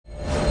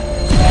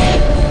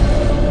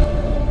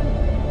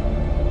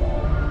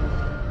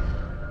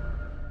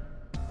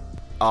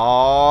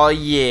Oh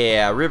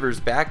yeah, River's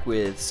back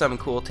with some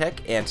cool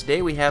tech, and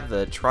today we have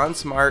the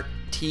Tronsmart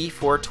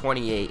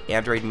T428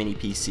 Android mini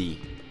PC.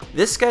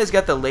 This guy's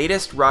got the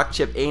latest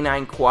Rockchip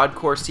A9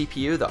 quad-core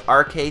CPU, the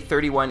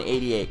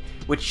RK3188,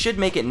 which should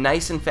make it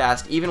nice and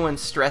fast even when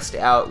stressed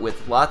out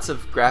with lots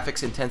of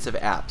graphics-intensive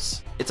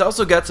apps. It's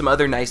also got some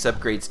other nice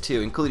upgrades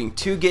too, including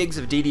 2 gigs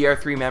of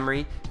DDR3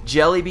 memory,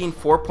 Jelly Bean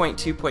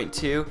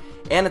 4.2.2,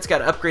 and it's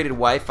got upgraded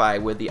Wi-Fi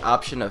with the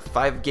option of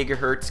 5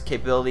 GHz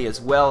capability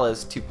as well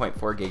as 2.4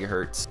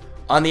 GHz.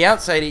 On the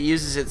outside, it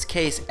uses its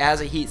case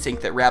as a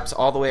heatsink that wraps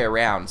all the way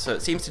around, so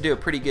it seems to do a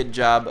pretty good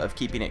job of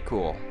keeping it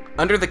cool.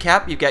 Under the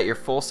cap, you've got your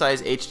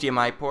full-size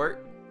HDMI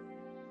port.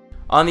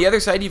 On the other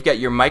side, you've got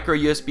your micro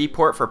USB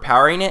port for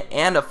powering it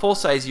and a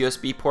full-size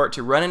USB port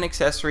to run an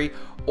accessory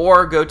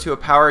or go to a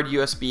powered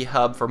USB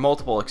hub for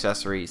multiple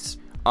accessories.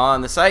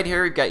 On the side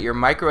here, you've got your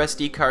micro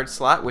SD card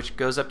slot, which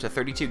goes up to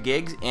 32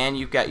 gigs, and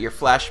you've got your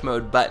flash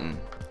mode button.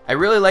 I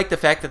really like the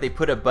fact that they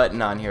put a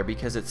button on here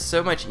because it's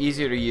so much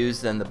easier to use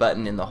than the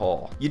button in the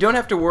hole. You don't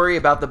have to worry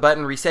about the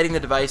button resetting the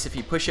device if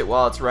you push it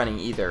while it's running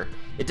either.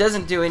 It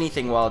doesn't do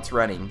anything while it's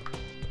running.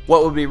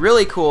 What would be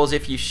really cool is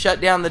if you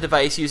shut down the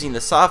device using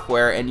the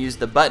software and use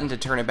the button to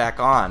turn it back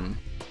on.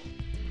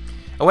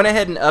 I went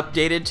ahead and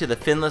updated to the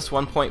Finless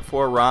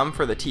 1.4 ROM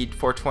for the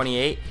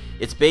T428.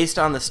 It's based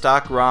on the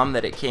stock ROM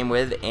that it came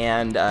with,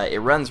 and it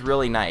runs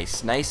really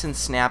nice and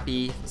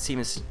snappy.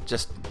 Seems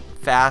just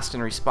fast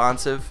and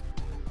responsive.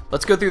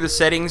 Let's go through the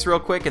settings real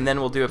quick and then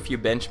we'll do a few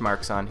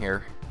benchmarks on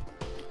here.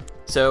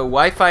 So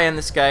Wi-Fi on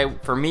this guy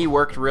for me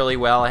worked really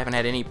well. I haven't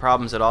had any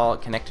problems at all.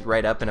 It connected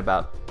right up in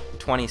about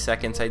 20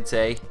 seconds, I'd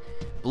say.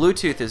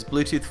 Bluetooth is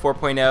Bluetooth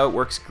 4.0. It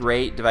works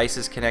great.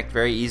 Devices connect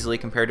very easily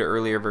compared to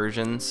earlier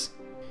versions.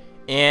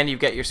 And you've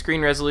got your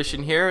screen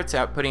resolution here. It's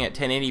outputting at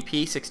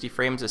 1080p, 60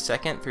 frames a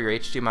second through your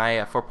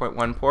HDMI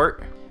 4.1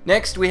 port.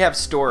 Next, we have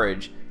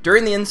storage.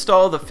 During the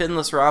install of the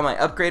Finless ROM, I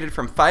upgraded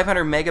from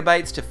 500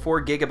 megabytes to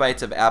 4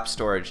 gigabytes of app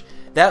storage.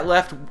 That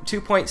left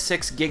 2.6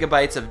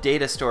 gigabytes of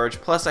data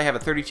storage, plus I have a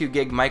 32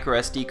 gig micro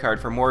SD card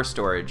for more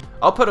storage.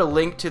 I'll put a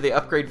link to the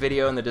upgrade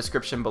video in the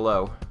description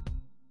below.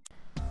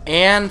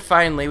 And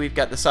finally, we've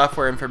got the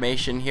software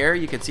information here.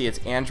 You can see it's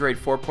Android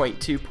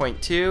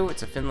 4.2.2.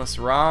 It's a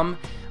Finless ROM.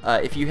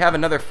 If you have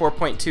another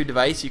 4.2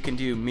 device, you can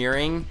do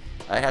mirroring.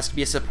 It has to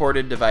be a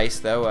supported device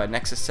though.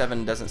 Nexus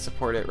 7 doesn't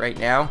support it right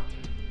now.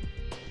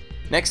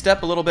 Next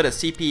up, a little bit of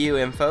CPU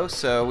info,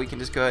 so we can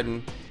just go ahead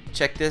and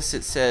check this.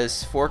 It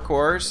says 4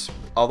 cores,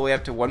 all the way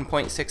up to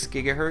 1.6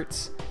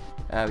 gigahertz.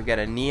 We've got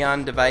a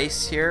Neon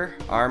device here,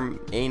 ARM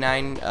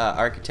A9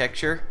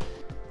 architecture.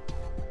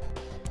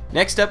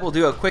 Next up, we'll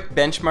do a quick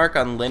benchmark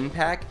on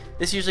LinPack.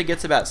 This usually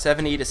gets about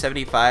 70 to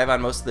 75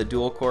 on most of the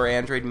dual-core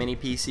Android mini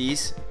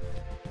PCs.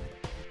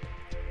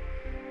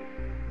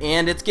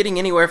 And it's getting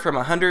anywhere from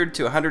 100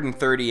 to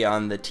 130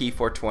 on the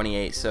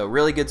T428, so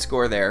really good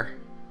score there.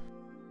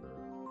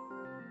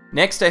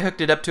 Next, I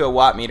hooked it up to a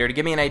watt meter to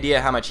give me an idea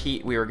how much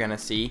heat we were going to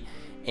see.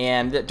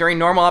 And during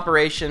normal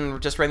operation,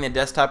 just running the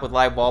desktop with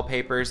live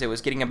wallpapers, it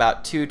was getting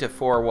about 2 to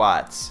 4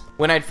 watts.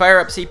 When I'd fire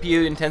up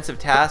CPU intensive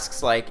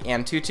tasks like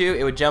Antutu,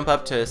 it would jump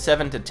up to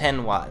 7 to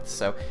 10 watts.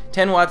 So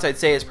 10 watts I'd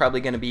say is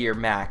probably going to be your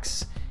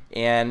max.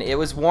 And it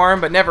was warm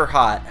but never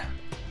hot.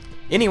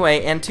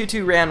 Anyway,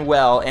 Antutu ran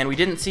well, and we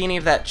didn't see any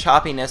of that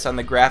choppiness on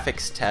the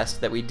graphics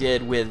test that we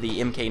did with the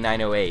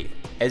MK908.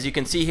 As you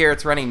can see here,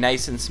 it's running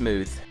nice and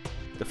smooth.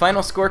 The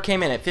final score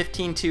came in at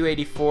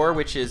 15,284,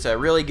 which is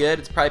really good.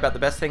 It's probably about the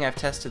best thing I've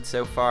tested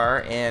so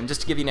far, and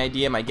just to give you an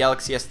idea, my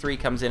Galaxy S3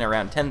 comes in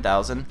around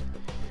 10,000.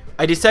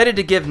 I decided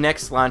to give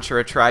Next Launcher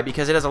a try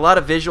because it has a lot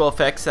of visual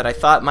effects that I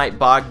thought might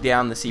bog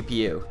down the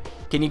CPU.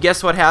 Can you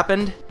guess what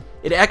happened?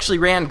 It actually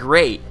ran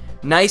great,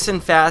 nice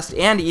and fast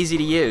and easy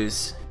to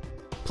use.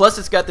 Plus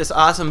it's got this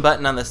awesome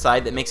button on the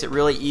side that makes it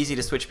really easy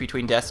to switch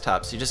between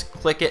desktops. You just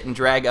click it and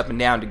drag up and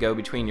down to go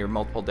between your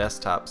multiple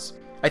desktops.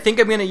 I think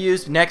I'm going to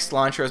use Next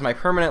Launcher as my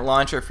permanent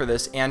launcher for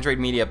this Android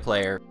media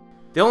player.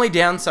 The only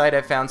downside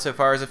I've found so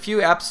far is a few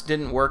apps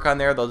didn't work on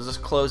there. They'll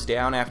just close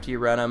down after you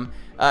run them.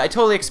 I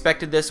totally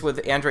expected this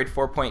with Android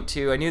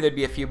 4.2. I knew there'd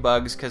be a few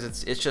bugs because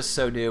it's just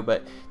so new,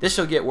 but this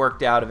will get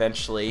worked out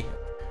eventually.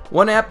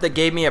 One app that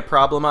gave me a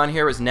problem on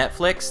here was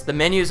Netflix. The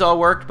menus all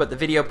worked, but the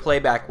video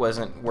playback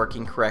wasn't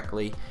working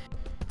correctly.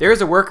 There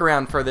is a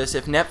workaround for this.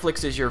 If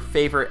Netflix is your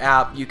favorite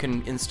app, you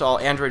can install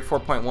Android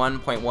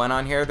 4.1.1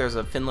 on here. There's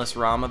a Finless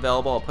ROM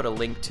available. I'll put a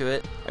link to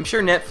it. I'm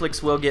sure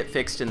Netflix will get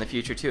fixed in the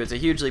future too. It's a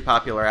hugely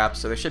popular app,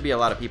 so there should be a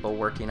lot of people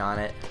working on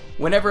it.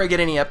 Whenever I get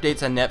any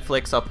updates on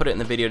Netflix, I'll put it in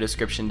the video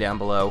description down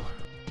below.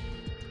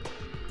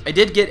 I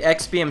did get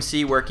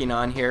Xbmc working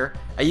on here.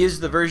 I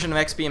used the version of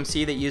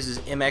Xbmc that uses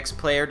MX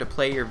Player to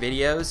play your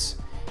videos.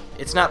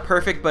 It's not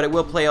perfect, but it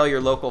will play all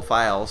your local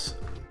files.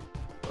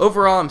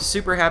 Overall, I'm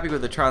super happy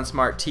with the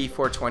Tronsmart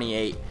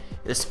T428.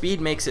 The speed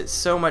makes it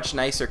so much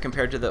nicer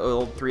compared to the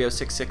old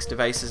 3066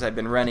 devices I've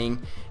been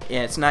running,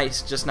 and it's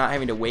nice just not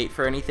having to wait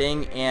for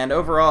anything, and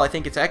overall I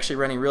think it's actually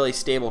running really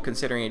stable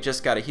considering it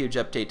just got a huge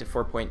update to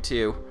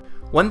 4.2.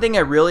 One thing I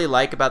really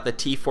like about the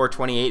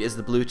T428 is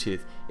the Bluetooth.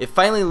 It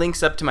finally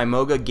links up to my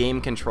Moga game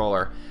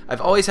controller.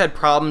 I've always had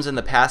problems in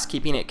the past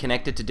keeping it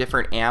connected to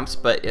different amps,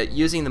 but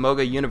using the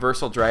Moga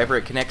universal driver,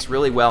 it connects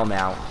really well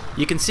now.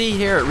 You can see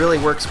here it really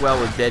works well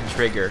with Dead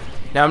Trigger.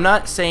 Now I'm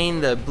not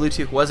saying the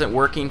Bluetooth wasn't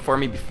working for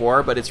me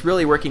before, but it's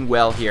really working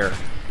well here.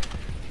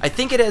 I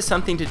think it has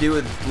something to do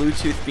with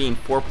Bluetooth being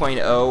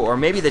 4.0 or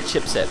maybe the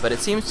chipset, but it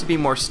seems to be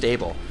more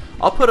stable.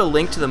 I'll put a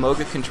link to the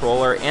Moga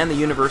controller and the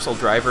universal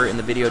driver in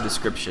the video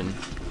description.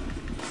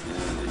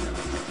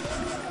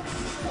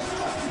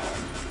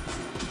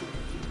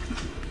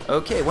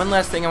 Okay, one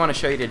last thing I want to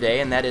show you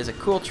today, and that is a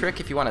cool trick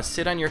if you want to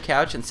sit on your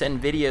couch and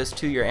send videos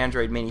to your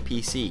Android Mini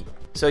PC.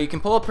 So you can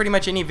pull up pretty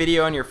much any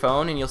video on your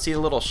phone and you'll see the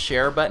little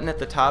share button at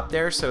the top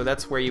there, so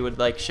that's where you would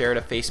like share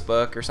to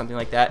Facebook or something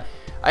like that.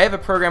 I have a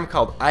program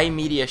called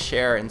iMedia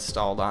Share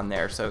installed on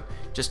there, so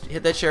just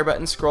hit that share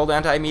button, scroll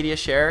down to iMedia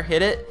Share,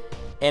 hit it,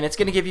 and it's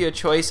going to give you a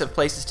choice of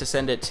places to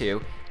send it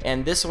to.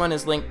 And this one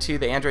is linked to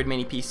the Android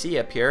Mini PC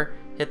up here.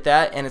 Hit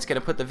that and it's going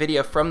to put the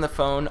video from the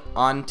phone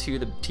onto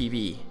the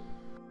TV.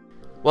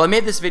 Well, I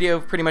made this video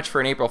pretty much for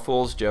an April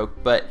Fool's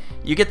joke, but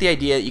you get the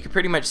idea. You can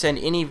pretty much send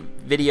any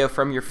video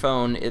from your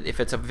phone.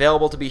 If it's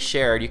available to be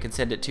shared, you can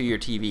send it to your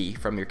TV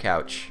from your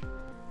couch.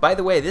 By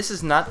the way, this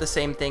is not the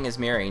same thing as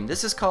mirroring.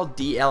 This is called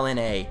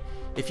Dlna.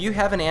 If you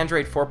have an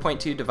Android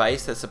 4.2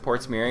 device that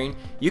supports mirroring,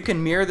 you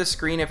can mirror the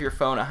screen of your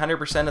phone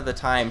 100% of the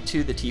time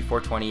to the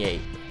T428.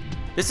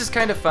 This is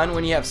kind of fun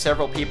when you have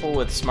several people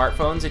with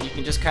smartphones and you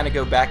can just kind of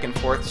go back and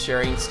forth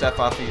sharing stuff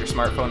off of your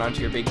smartphone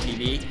onto your big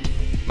TV.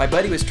 My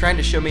buddy was trying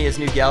to show me his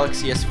new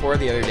Galaxy S4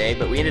 the other day,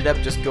 but we ended up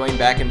just going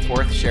back and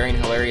forth sharing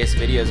hilarious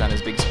videos on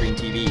his big screen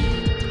TV.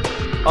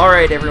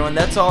 Alright everyone,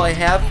 that's all I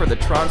have for the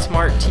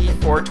Tronsmart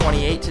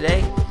T428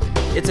 today.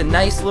 It's a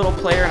nice little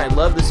player and I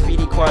love the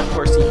speedy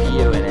quad-core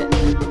CPU in it.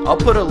 I'll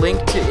put a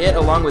link to it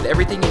along with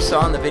everything you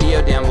saw in the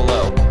video down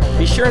below.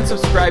 Be sure and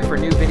subscribe for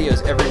new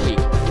videos every week.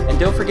 And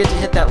don't forget to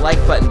hit that like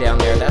button down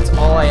there, that's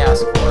all I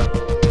ask for.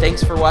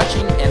 Thanks for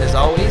watching, and as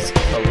always,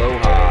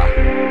 aloha.